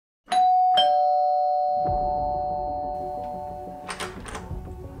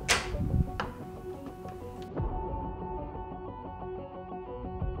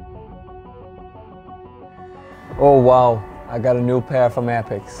Oh wow, I got a new pair from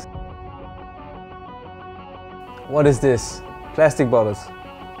Apex. What is this? Plastic bottles.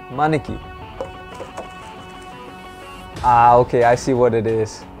 Maneki. Ah, okay, I see what it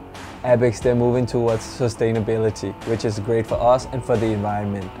is. Apex, they're moving towards sustainability, which is great for us and for the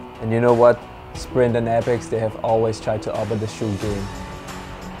environment. And you know what? Sprint and Apex, they have always tried to upper the shoe game.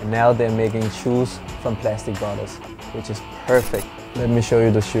 And now they're making shoes from plastic bottles, which is perfect. Let me show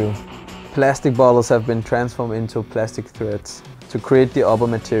you the shoe. Plastic bottles have been transformed into plastic threads to create the upper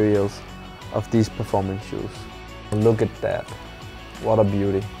materials of these performance shoes. Look at that. What a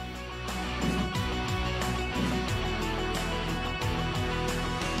beauty.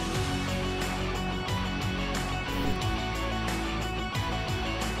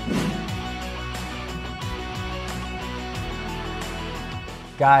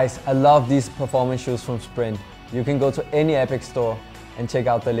 Guys, I love these performance shoes from Sprint. You can go to any Apex store and check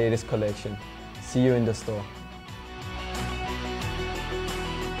out the latest collection. See you in the store.